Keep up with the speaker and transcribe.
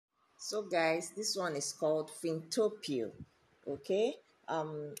So guys, this one is called Fintopio, okay?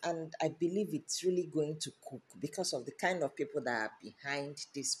 And I believe it's really going to cook because of the kind of people that are behind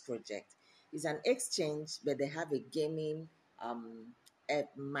this project. It's an exchange, but they have a gaming, egg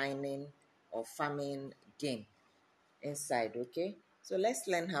mining or farming game inside, okay? So let's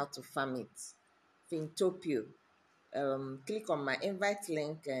learn how to farm it. Fintopio. Click on my invite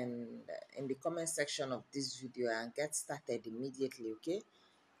link and in the comment section of this video and get started immediately, okay?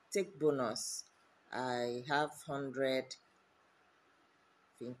 Take bonus. I have 100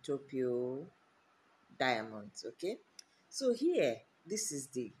 Fintopio diamonds, okay? So here, this is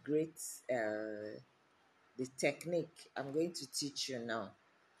the great, the technique I'm going to teach you now.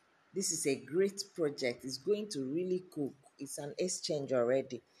 This is a great project. It's going to really cook. It's an exchange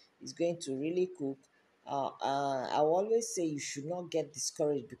already. It's going to really cook. I will always say you should not get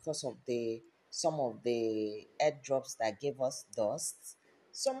discouraged because of some of the airdrops that gave us dust.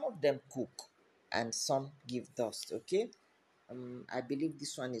 Some of them cook and some give dust. Okay. I believe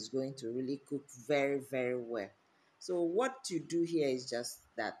this one is going to really cook very, very well. So what you do here is just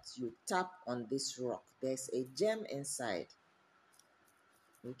that you tap on this rock. There's a gem inside,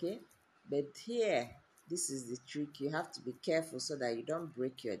 okay? But here, this is the trick. You have to be careful so that you don't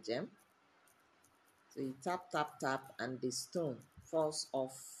break your gem. So you tap, tap, tap, and the stone falls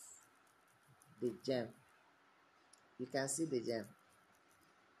off the gem. You can see the gem.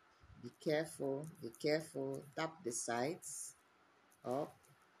 Be careful, tap the sides up.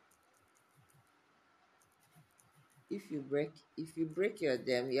 If you break your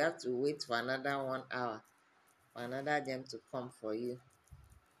gem, you have to wait for another 1 hour for another gem to come for you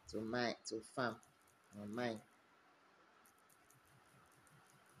to farm or mine.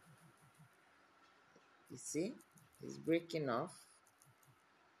 You see, it's breaking off.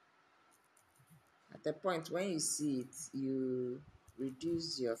 At the point when you see it, you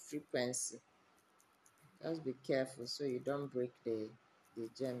reduce your frequency. Just be careful so you don't break the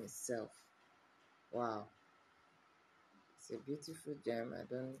gem itself. Wow, it's a beautiful gem. I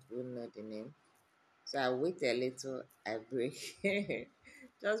don't even know the name. So I wait a little, I break.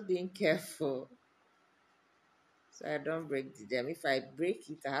 Just being careful so I don't break the gem. If I break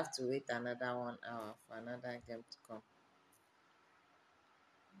it, I have to wait another 1 hour for another gem to come.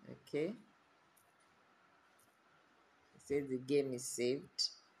 Okay. It says the game is saved,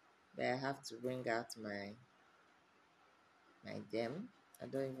 but I have to bring out my gem. I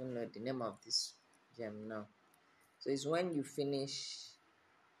don't even know the name of this gem now. So it's when you finish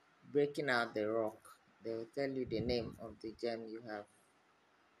breaking out the rock, they will tell you the name of the gem you have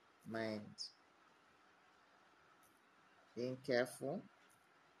mined. Being careful.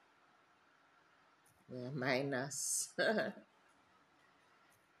 We are miners.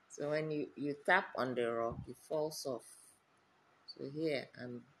 So when you tap on the rock, it falls off. So here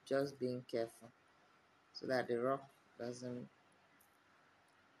I'm just being careful so that the rock doesn't,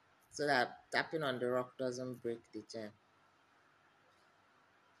 so that tapping on the rock doesn't break the gem.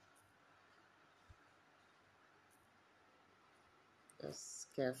 Just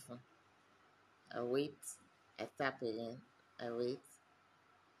careful. I wait, I tap again, I wait,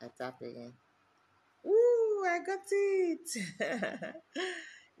 I tap again. Ooh, I got it!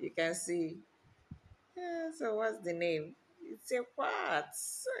 You can see. So what's the name? It's a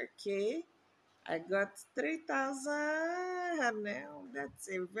quartz. Okay. I got 3,000 now. That's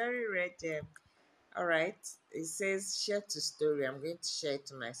a very rare gem. All right. It says share to story. I'm going to share it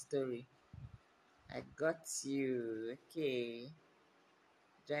to my story. I got you. Okay.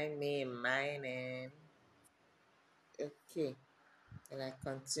 Join me in mining. Okay. And I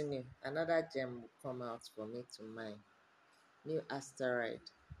continue. Another gem will come out for me to mine. New asteroid.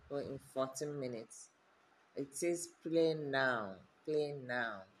 Oh, in 14 minutes. It says play now. Play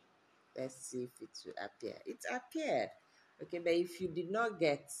now. Let's see if it will appear. It appeared. Okay, but if you did not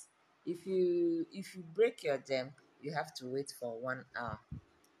get, if you break your gem, you have to wait for 1 hour.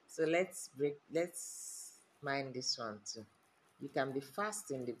 So let's mind this one too. You can be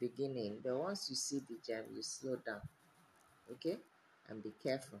fast in the beginning, but once you see the gem, you slow down. Okay? And be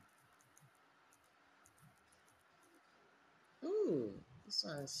careful. Ooh, this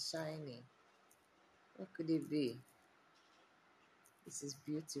one's shiny. What could it be? This is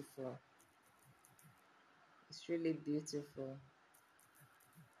beautiful. It's really beautiful.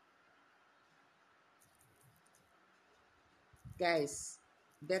 Guys,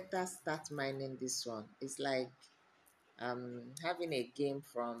 better start mining this one. It's like having a game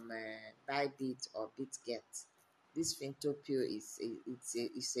from Bybit or BitGet. This Fintopio is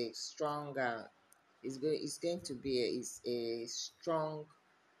a strong it's going to be a strong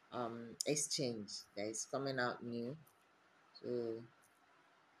exchange that is coming out new. So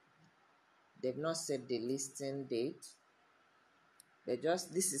They've not set the listing date. They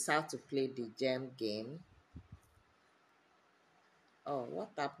just, this is how to play the gem game. Oh, what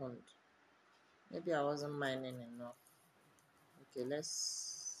happened? Maybe I wasn't mining enough. Okay,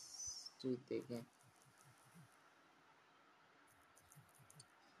 let's do it again.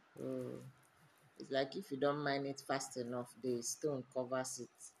 Oh, it's like if you don't mine it fast enough, the stone covers it.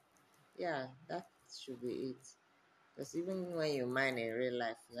 Yeah, that should be it. Because even when you mine in real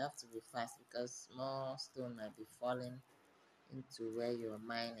life, you have to be fast because more stone might be falling into where you're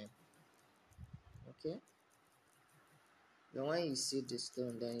mining. Okay? Then when you see the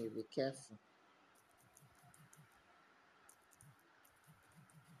stone, then you be careful.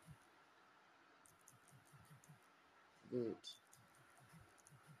 Good.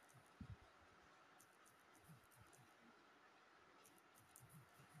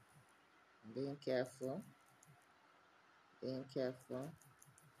 Being careful. Being careful.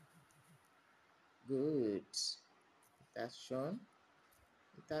 Good. That's shown.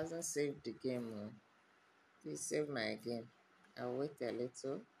 It hasn't saved the game. Oh. Please save my game. I'll wait a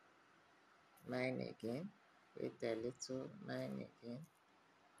little. Mine again. Wait a little. Mine again.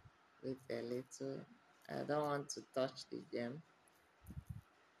 Wait a little. I don't want to touch the gem.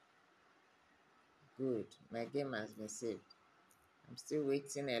 Good. My game has been saved. I'm still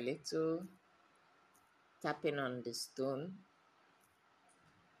waiting a little. Tapping on the stone.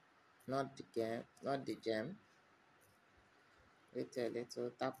 Not the gem. Not the gem. Wait a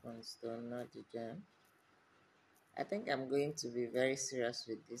little. Tap on stone. Not the gem. I think I'm going to be very serious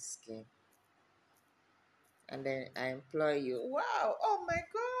with this game. And then I implore you. Wow! Oh my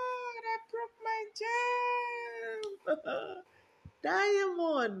God! I broke my gem!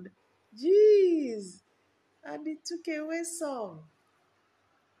 Diamond! Jeez! And it took away some.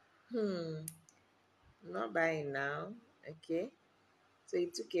 Not buying now. Okay. So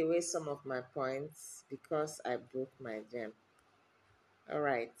it took away some of my points because I broke my gem.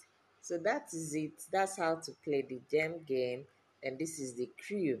 Alright. So that is it. That's how to play the gem game. And this is the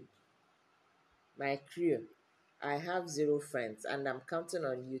crew. My crew. I have 0 friends and I'm counting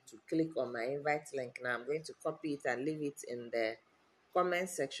on you to click on my invite link. Now I'm going to copy it and leave it in the comment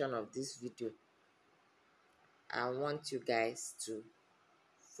section of this video. I want you guys to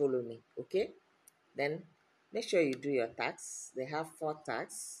follow me, okay? Then make sure you do your tax. They have 4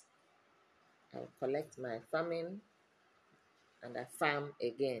 tax. I'll collect my farming and I farm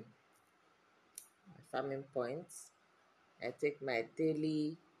again. My farming points. I take my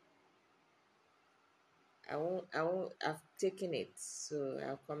daily. I've taken it, so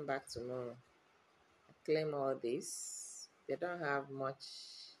I'll come back tomorrow. I claim all this. They don't have much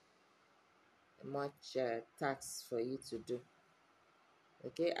tax for you to do.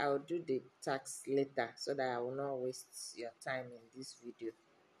 Okay, I'll do the tax later so that I will not waste your time in this video.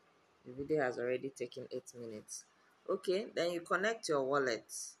 The video has already taken 8 minutes. Okay, then you connect your wallet,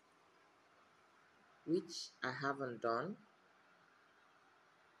 which I haven't done.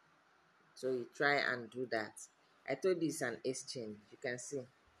 So you try and do that. I told you it's an exchange. You can see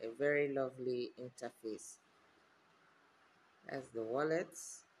a very lovely interface. That's the wallet.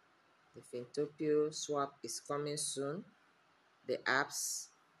 The Fintopio swap is coming soon. The apps,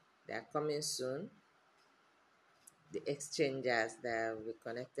 they are coming soon. The exchangers that will be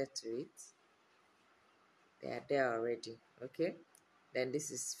connected to it, they are there already. Okay. Then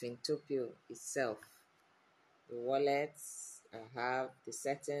this is Fintopio itself. The wallets, I have the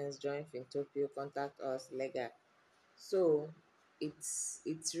settings, join Fintopio, contact us, legal. So it's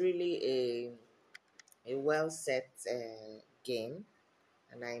really a well set game,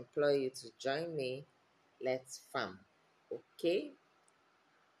 and I implore you to join me. Let's farm, okay?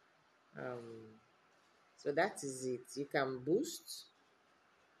 So that is it. You can boost,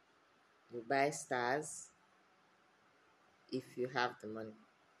 you buy stars if you have the money.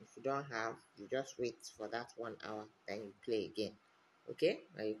 If you don't have, you just wait for that 1 hour, then you play again. Okay?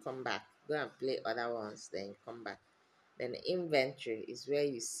 Now you come back. Go and play other ones, then you come back. Then the inventory is where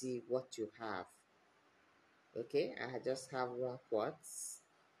you see what you have. Okay? I just have 1 quartz.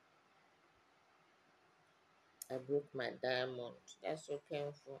 I broke my diamond. That's so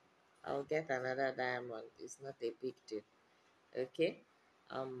painful. I'll get another diamond. It's not a big deal. Okay?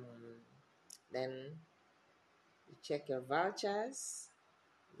 Then you check your vouchers.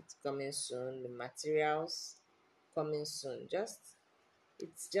 It's coming soon. The materials coming soon.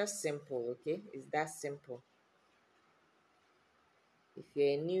 It's just simple, okay? It's that simple. If you're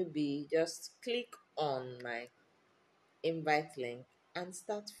a newbie, just click on my invite link and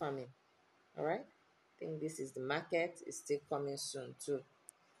start farming. All right? I think this is the market. It's still coming soon too.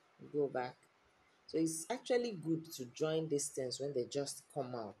 Go back. So it's actually good to join these things when they just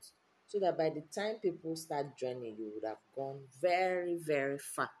come out so that by the time people start joining, you would have gone very, very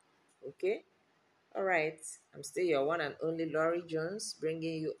far. Okay? All right. I'm still your one and only Laurry Jones,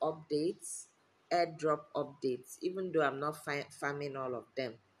 bringing you updates, airdrop updates. Even though I'm not farming all of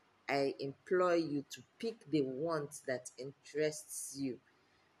them, I implore you to pick the ones that interests you.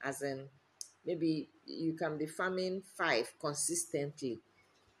 As in, maybe you can be farming 5 consistently.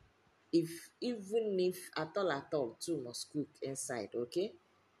 Even if at all, 2 must cook inside, okay?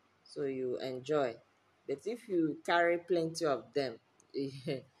 So you enjoy. But if you carry plenty of them,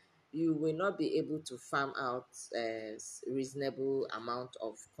 you will not be able to farm out a reasonable amount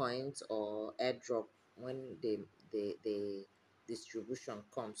of coins or airdrop when the distribution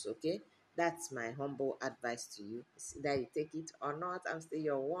comes. Okay, that's my humble advice to you. It's either you take it or not. I'm still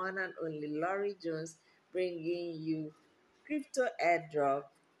your one and only Laurry Jones, bringing you crypto airdrop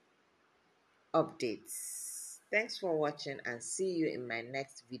updates. Thanks for watching and see you in my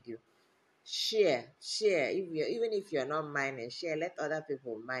next video. Share if you even if you're not mining, share, let other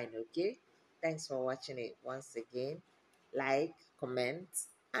people mine. Okay, thanks for watching it once again. Like, comment,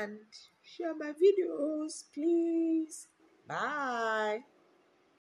 and share my videos, please. Bye.